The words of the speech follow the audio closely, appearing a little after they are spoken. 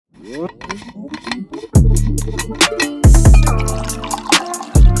Ready?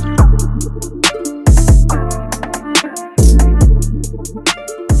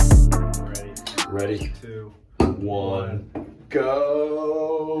 2, 1,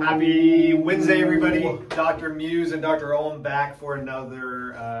 go! Happy Wednesday, everybody. Dr. Muse and Dr. Owen back for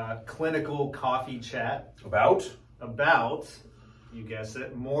another clinical coffee chat. About, you guessed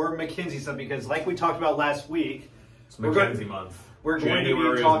it, more Mckenzie stuff, because like we talked about last week, it's Mckenzie month. We're going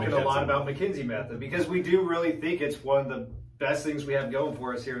to be talking a lot about Mckenzie Method, because we do really think it's one of the best things we have going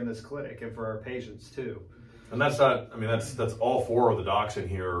for us here in this clinic and for our patients too. And that's not, I mean, that's all 4 of the docs in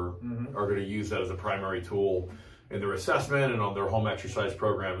here are going to use that as a primary tool in their assessment and on their home exercise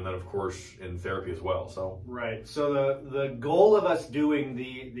program, and then of course in therapy as well. So right. So the goal of us doing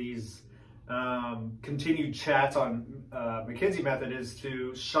these continued chats on Mckenzie Method is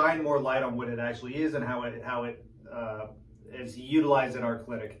to shine more light on what it actually is and how it is utilized in our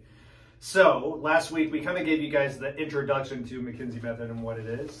clinic. So last week we kind of gave you guys the introduction to Mckenzie Method and what it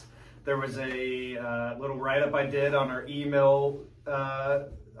is. There was a little write-up I did on our email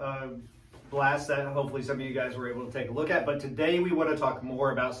blast that hopefully some of you guys were able to take a look at. But today we want to talk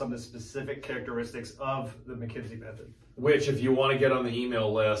more about some of the specific characteristics of the Mckenzie Method. Which, if you want to get on the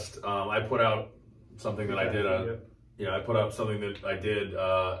email list, I put out something that I did. I put out something that I did,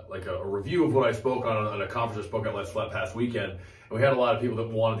 like a review of what I spoke on a conference I spoke at last past weekend. And we had a lot of people that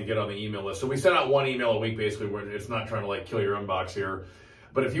wanted to get on the email list. So we sent out 1 email a week, basically, where it's not trying to like kill your inbox here.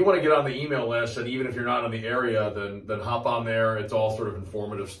 But if you want to get on the email list, and even if you're not in the area, then hop on there. It's all sort of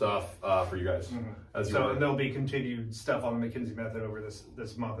informative stuff for you guys. And there'll be continued stuff on the Mckenzie Method over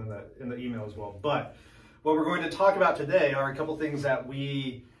this month in the email as well. But what we're going to talk about today are a couple things that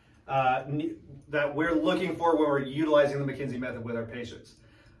we're looking for when we're utilizing the Mckenzie Method with our patients.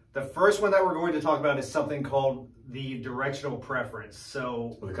 The first one that we're going to talk about is something called the directional preference.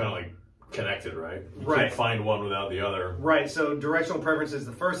 So they're kind of like connected, right? You right. Can't find one without the other. Right. So directional preference is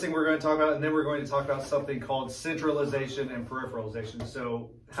the first thing we're going to talk about, and then we're going to talk about something called centralization and peripheralization.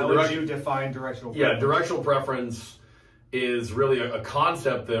 So how would you define directional preference? Yeah, directional preference is really a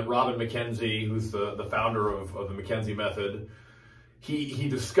concept that Robin Mckenzie, who's the founder of the Mckenzie Method, he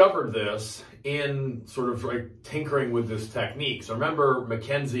discovered this in sort of like tinkering with this technique. So remember,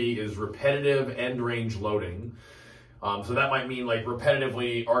 Mckenzie is repetitive end range loading. So that might mean like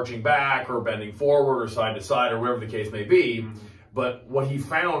repetitively arching back or bending forward or side to side or whatever the case may be. But what he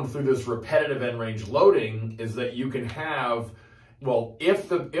found through this repetitive end range loading is that you can have, well, if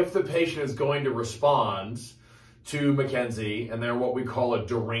the patient is going to respond to Mckenzie, and they're what we call a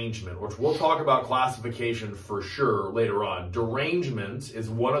derangement, which we'll talk about classification for sure later on. Derangement is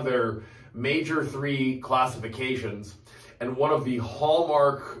one of their major 3 classifications. And one of the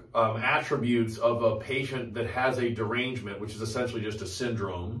hallmark attributes of a patient that has a derangement, which is essentially just a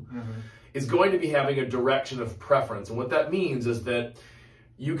syndrome, is going to be having a direction of preference. And what that means is that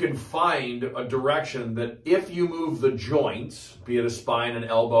you can find a direction that if you move the joints, be it a spine, an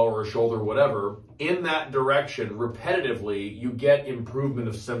elbow, or a shoulder, whatever, in that direction repetitively, you get improvement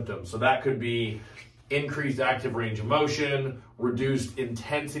of symptoms. So that could be increased active range of motion, reduced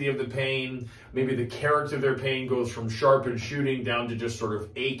intensity of the pain. Maybe the character of their pain goes from sharp and shooting down to just sort of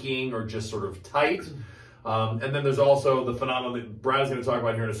aching or just sort of tight. And then there's also the phenomenon that Brad's going to talk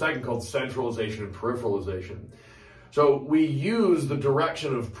about here in a second called centralization and peripheralization. So we use the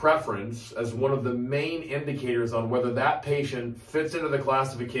direction of preference as one of the main indicators on whether that patient fits into the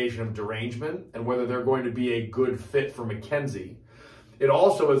classification of derangement and whether they're going to be a good fit for Mckenzie. It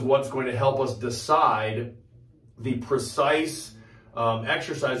also is what's going to help us decide the precise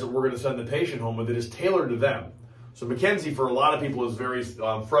exercise that we're going to send the patient home with that is tailored to them. So Mckenzie, for a lot of people, is very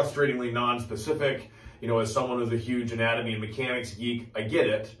frustratingly non-specific. You know, as someone who's a huge anatomy and mechanics geek, I get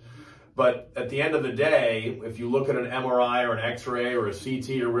it. But at the end of the day, if you look at an MRI or an X-ray or a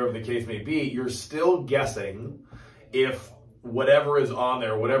CT or whatever the case may be, you're still guessing if whatever is on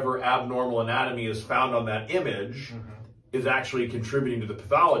there, whatever abnormal anatomy is found on that image, is actually contributing to the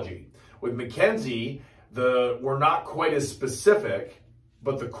pathology. With Mckenzie, we're not quite as specific,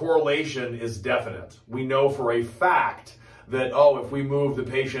 but the correlation is definite. We know for a fact that, if we move the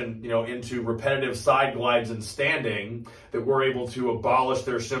patient, into repetitive side glides and standing, that we're able to abolish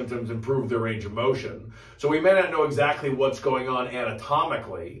their symptoms, improve their range of motion. So we may not know exactly what's going on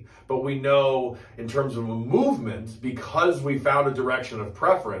anatomically, but we know in terms of a movement, because we found a direction of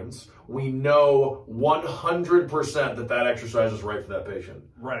preference, we know 100% that exercise is right for that patient.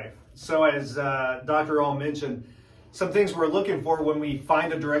 Right. So as Dr. All mentioned, some things we're looking for when we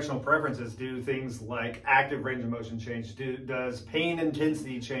find a directional preferences, do things like active range of motion change, does pain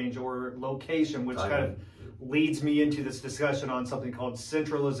intensity change, or location, which leads me into this discussion on something called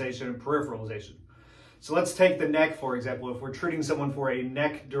centralization and peripheralization. So let's take the neck, for example. If we're treating someone for a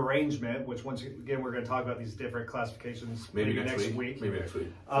neck derangement, which once again, we're going to talk about these different classifications maybe next week. Maybe next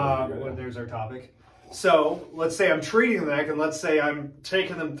week. Well, there's our topic. So let's say I'm treating the neck, and let's say I'm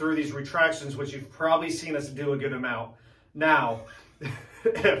taking them through these retractions, which you've probably seen us do a good amount. Now,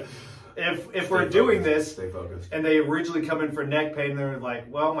 if we're doing this, and they originally come in for neck pain, they're like,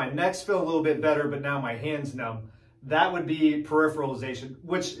 well, my necks feel a little bit better, but now my hand's numb. That would be peripheralization,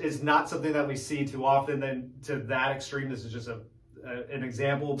 which is not something that we see too often. Then to that extreme, this is just an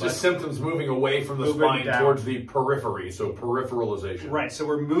example. Just symptoms moving away from the spine towards the periphery, so peripheralization. Right, so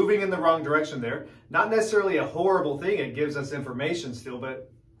we're moving in the wrong direction there. Not necessarily a horrible thing. It gives us information still,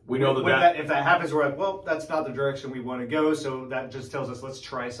 but we know if that happens, we're like, well, that's not the direction we want to go, so that just tells us let's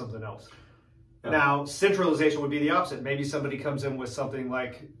try something else. Yeah. Now, centralization would be the opposite. Maybe somebody comes in with something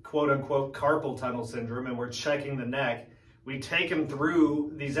like quote-unquote carpal tunnel syndrome, and we're checking the neck. We take them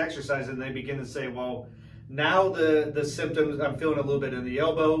through these exercises, and they begin to say, well, now the symptoms, I'm feeling a little bit in the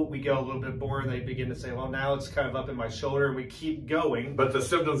elbow. We go a little bit more, and they begin to say, well, now it's kind of up in my shoulder, and we keep going. But the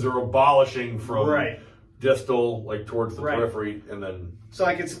symptoms are abolishing from distal, like towards the periphery, and then... So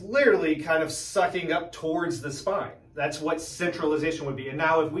like it's literally kind of sucking up towards the spine. That's what centralization would be. And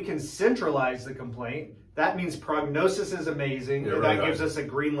now if we can centralize the complaint, that means prognosis is amazing. And that gives us a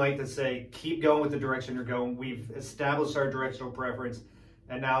green light to say, keep going with the direction you're going. We've established our directional preference.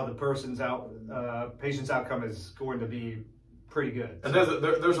 And now the patient's outcome is going to be pretty good. And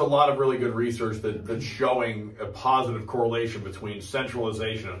there's a lot of really good research that's showing a positive correlation between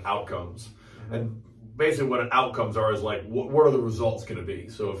centralization and outcomes. Mm-hmm. And basically what outcomes are is like, what are the results going to be?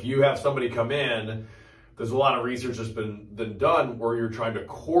 So if you have somebody come in, there's a lot of research that's been done where you're trying to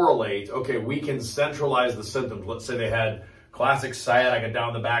correlate, okay, we can centralize the symptoms. Let's say they had classic sciatica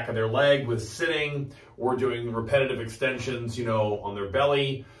down the back of their leg with sitting, or doing repetitive extensions, on their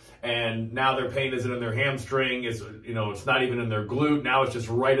belly. And now their pain isn't in their hamstring, it's not even in their glute. Now it's just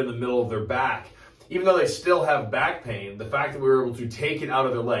right in the middle of their back. Even though they still have back pain, the fact that we were able to take it out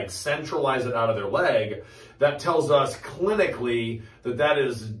of their leg, centralize it out of their leg, that tells us clinically that that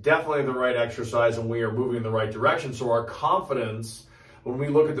is definitely the right exercise and we are moving in the right direction. So our confidence, when we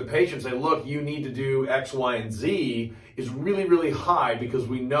look at the patient and say, look, you need to do X, Y, and Z, is really, really high because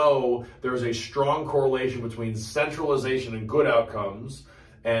we know there's a strong correlation between centralization and good outcomes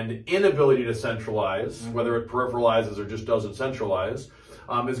and inability to centralize, whether it peripheralizes or just doesn't centralize,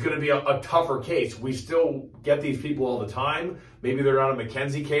 is going to be a tougher case. We still get these people all the time. Maybe they're not a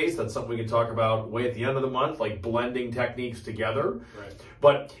Mckenzie case. That's something we can talk about way at the end of the month, like blending techniques together. Right.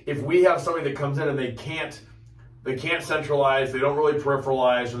 But if we have somebody that comes in and they can't centralize, they don't really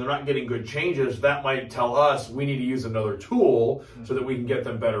peripheralize, and they're not getting good changes, that might tell us we need to use another tool so that we can get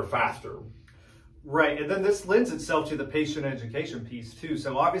them better faster. Right, and then this lends itself to the patient education piece too.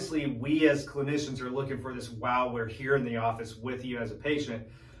 So obviously we as clinicians are looking for this, wow, we're here in the office with you as a patient.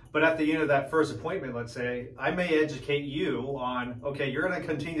 But at the end of that first appointment, let's say, I may educate you on, okay, you're gonna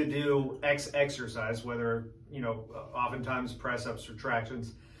continue to do X exercise, whether, oftentimes press-ups or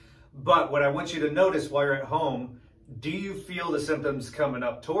tractions. But what I want you to notice while you're at home, do you feel the symptoms coming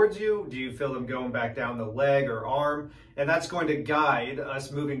up towards you? Do you feel them going back down the leg or arm? And that's going to guide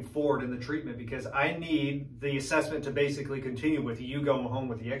us moving forward in the treatment, because I need the assessment to basically continue with you going home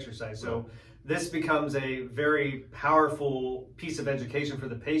with the exercise. So this becomes a very powerful piece of education for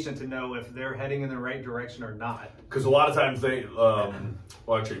the patient to know if they're heading in the right direction or not. Because a lot of times they, well,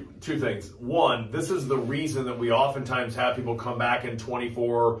 actually, two things. One, this is the reason that we oftentimes have people come back in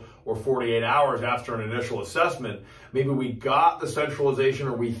 24 or 48 hours after an initial assessment. Maybe we got the centralization,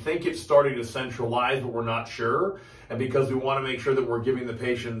 or we think it's starting to centralize, but we're not sure. And because we want to make sure that we're giving the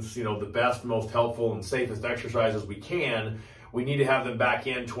patients, the best, most helpful, and safest exercises we can, we need to have them back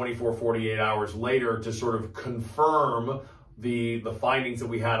in 24, 48 hours later to sort of confirm the findings that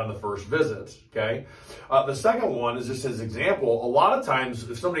we had on the first visit, okay? The second one is just as an example. A lot of times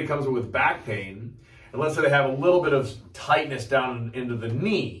if somebody comes in with back pain, and let's say they have a little bit of tightness down into the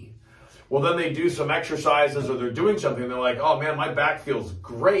knee, well, then they do some exercises or they're doing something and they're like, oh man, my back feels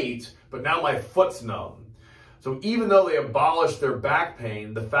great, but now my foot's numb. So even though they abolished their back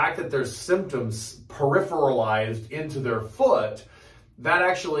pain, the fact that their symptoms peripheralized into their foot, that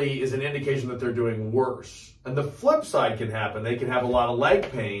actually is an indication that they're doing worse. And the flip side can happen. They can have a lot of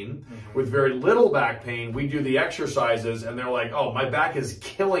leg pain with very little back pain. We do the exercises and they're like, oh, my back is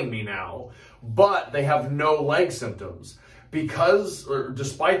killing me now. But they have no leg symptoms.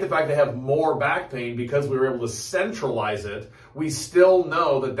 Despite the fact they have more back pain, because we were able to centralize it, we still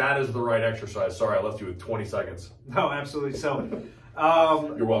know that that is the right exercise. Sorry, I left you with 20 seconds. No, absolutely. So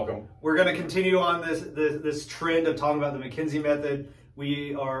You're welcome. We're going to continue on this trend of talking about the Mckenzie Method.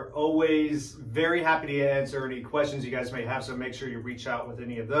 We are always very happy to answer any questions you guys may have, so make sure you reach out with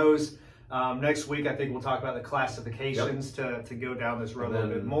any of those. Next week, I think we'll talk about the classifications to go down this road a little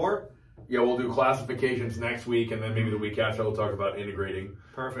bit more. Yeah, we'll do classifications next week, and then maybe the week after we'll talk about integrating.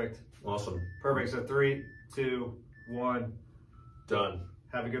 Perfect. Awesome. Perfect. So 3, 2, 1. Done.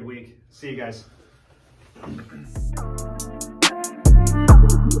 Have a good week. See you guys.